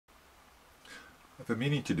I've been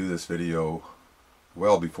meaning to do this video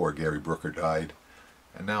well before Gary Brooker died,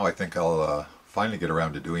 and now I think I'll finally get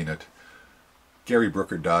around to doing it. Gary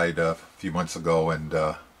Brooker died a few months ago, and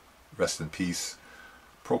rest in peace.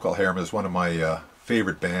 PROCOL HARUM is one of my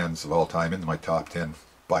favorite bands of all time, in my top 10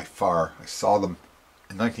 by far. I saw them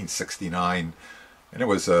in 1969, and it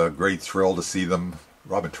was a great thrill to see them.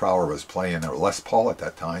 Robin Trower was playing a Les Paul at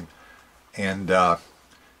that time, and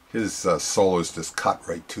his solos just cut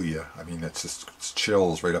right to you. I mean, it's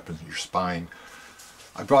chills right up in your spine.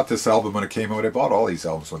 I bought this album when it came out. I bought all these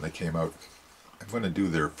albums when they came out. I'm going to do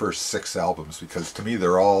their first 6 albums because to me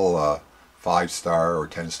they're all 5-star or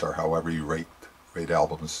 10-star, however you rate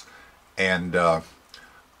albums. And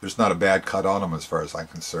there's not a bad cut on them as far as I'm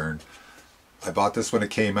concerned. I bought this when it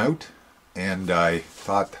came out, and I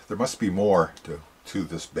thought there must be more to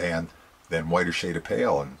this band than Whiter Shade of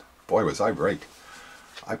Pale, and boy was I right.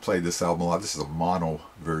 I played this album a lot. This is a mono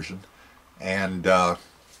version, and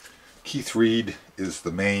Keith Reid is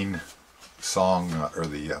the main song or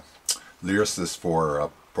the lyricist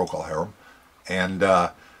for PROCOL HARUM,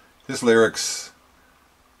 and his lyrics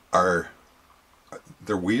they're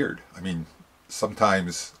weird. I mean,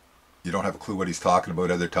 sometimes you don't have a clue what he's talking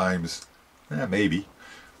about. Other times, maybe.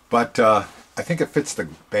 But I think it fits the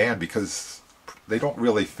band because they don't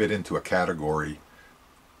really fit into a category.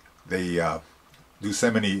 They do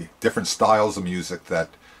so many different styles of music that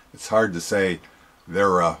it's hard to say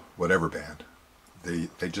they're a whatever band. They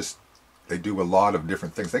do a lot of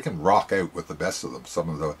different things. They can rock out with the best of them. Some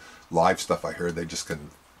of the live stuff I heard, they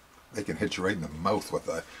can hit you right in the mouth with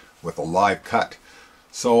a live cut.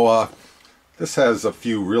 So this has a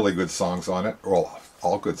few really good songs on it. Well,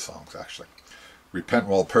 all good songs actually. Repent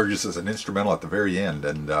While Purges is an instrumental at the very end,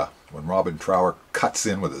 and when Robin Trower cuts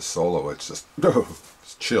in with his solo, it's just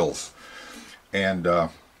it's chills. And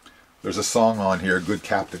there's a song on here, Good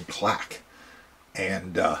Captain Clack,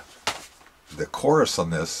 and the chorus on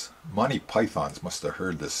this, Monty Pythons must have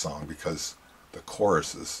heard this song because the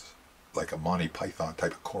chorus is like a Monty Python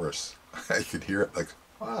type of chorus. You could hear it like,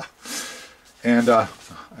 ah. And I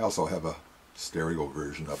also have a stereo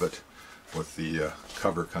version of it with the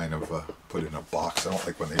cover kind of put in a box. I don't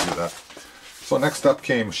like when they do that. So next up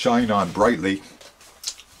came Shine On Brightly.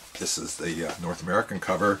 This is the North American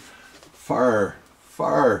cover.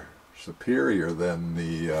 Far superior than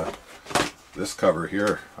the this cover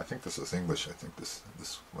here. I think this is English. I think this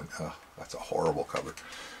one, that's a horrible cover.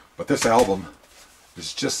 But this album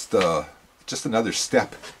is just another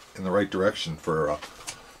step in the right direction for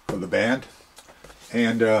the band.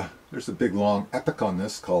 And there's a big long epic on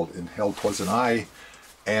this called In Hell 'Twas an I,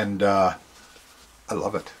 and I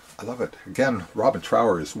love it. I love it. Again, Robin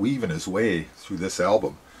Trower is weaving his way through this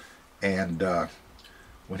album, and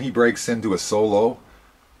when he breaks into a solo,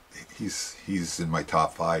 he's in my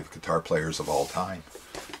top 5 guitar players of all time.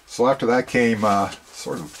 So after that came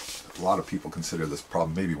sort of, a lot of people consider this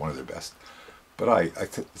probably maybe one of their best, but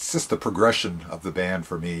it's just the progression of the band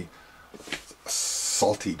for me.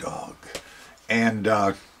 Salty Dog. And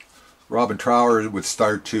Robin Trower would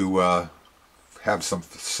start to have some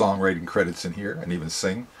songwriting credits in here and even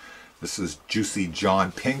sing. This is Juicy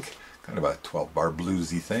John Pink, kind of a 12-bar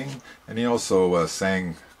bluesy thing. And he also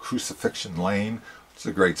sang Crucifixion Lane. It's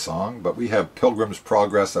a great song. But we have Pilgrim's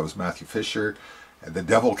Progress, that was Matthew Fisher. And The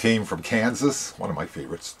Devil Came from Kansas, one of my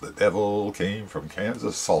favorites. The Devil Came from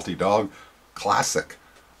Kansas, Salty Dog, classic.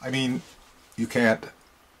 I mean, you can't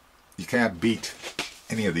beat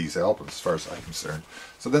any of these albums as far as I'm concerned.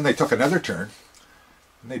 So then they took another turn,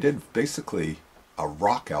 and they did basically a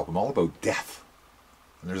rock album all about death.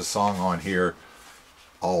 And there's a song on here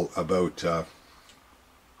all about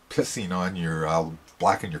pissing on your, I'll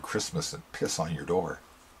blacken your Christmas and piss on your door.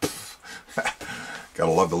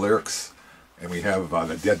 Gotta love the lyrics. And we have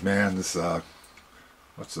the Dead Man's,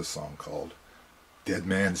 what's this song called? Dead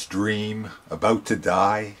Man's Dream, About to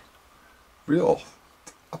Die. Real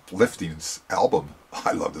uplifting album.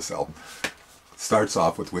 I love this album. It starts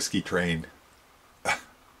off with Whiskey Train,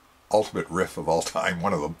 ultimate riff of all time,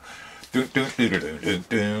 one of them. Dun, dun, dun, dun, dun,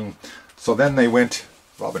 dun. So then they went,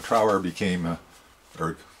 Robin Trower became,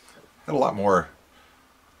 or had a lot more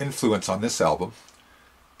influence on this album,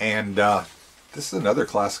 and this is another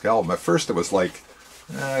classic album. At first it was like,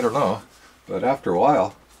 I don't know, but after a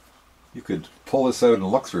while you could pull this out and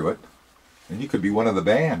look through it, and you could be one of the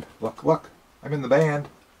band. Look, I'm in the band.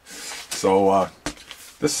 So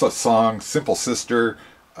this is a song, Simple Sister,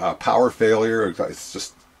 Power Failure.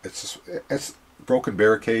 It's Broken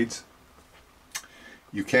Barricades.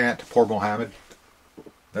 You Can't, Poor Mohammed.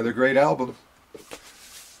 Another great album.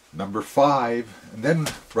 Number 5. And then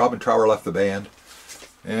Robin Trower left the band,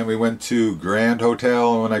 and we went to Grand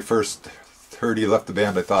Hotel. And when I first heard he left the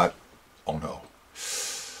band, I thought, oh no.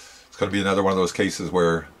 It's going to be another one of those cases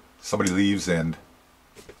where somebody leaves and...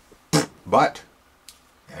 But,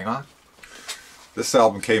 hang on. This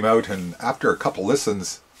album came out, and after a couple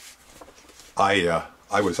listens, I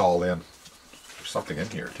was all in. There's something in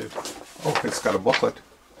here, too. Oh, it's got a booklet.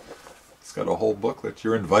 It's got a whole booklet.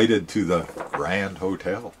 You're invited to the Grand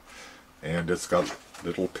Hotel. And it's got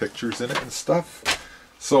little pictures in it and stuff.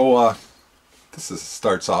 So,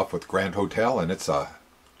 starts off with Grand Hotel, and it's a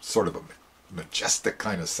sort of a majestic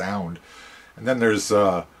kind of sound. And then there's,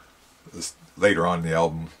 later on in the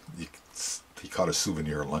album, he caught a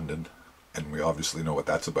souvenir in London, and we obviously know what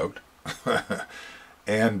that's about.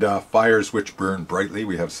 And Fires Which Burn Brightly,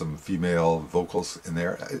 we have some female vocals in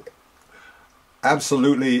there.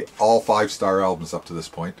 Absolutely all 5-star albums up to this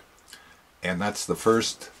point. And that's the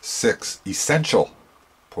first 6 essential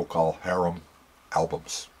PROCOL Harum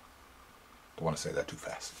albums. Don't want to say that too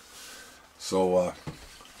fast. So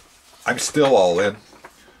I'm still all in.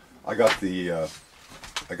 I got the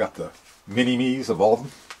mini-me's of all of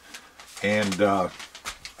them. And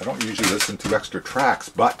I don't usually listen to extra tracks,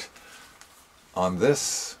 but on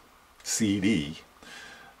this CD,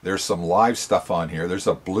 there's some live stuff on here. There's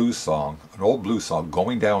a blues song, an old blues song,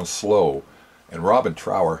 Going Down Slow, and Robin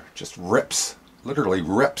Trower just rips, literally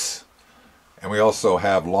rips. And we also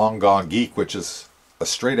have Long Gone Geek, which is a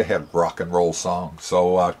straight-ahead rock and roll song.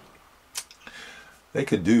 So they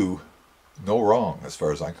could do no wrong as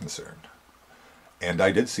far as I'm concerned. And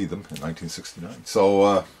I did see them in 1969.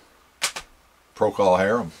 So PROCOL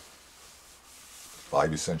Harum,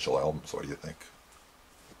 5 essential albums. What do you think?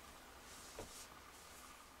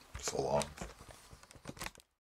 So long.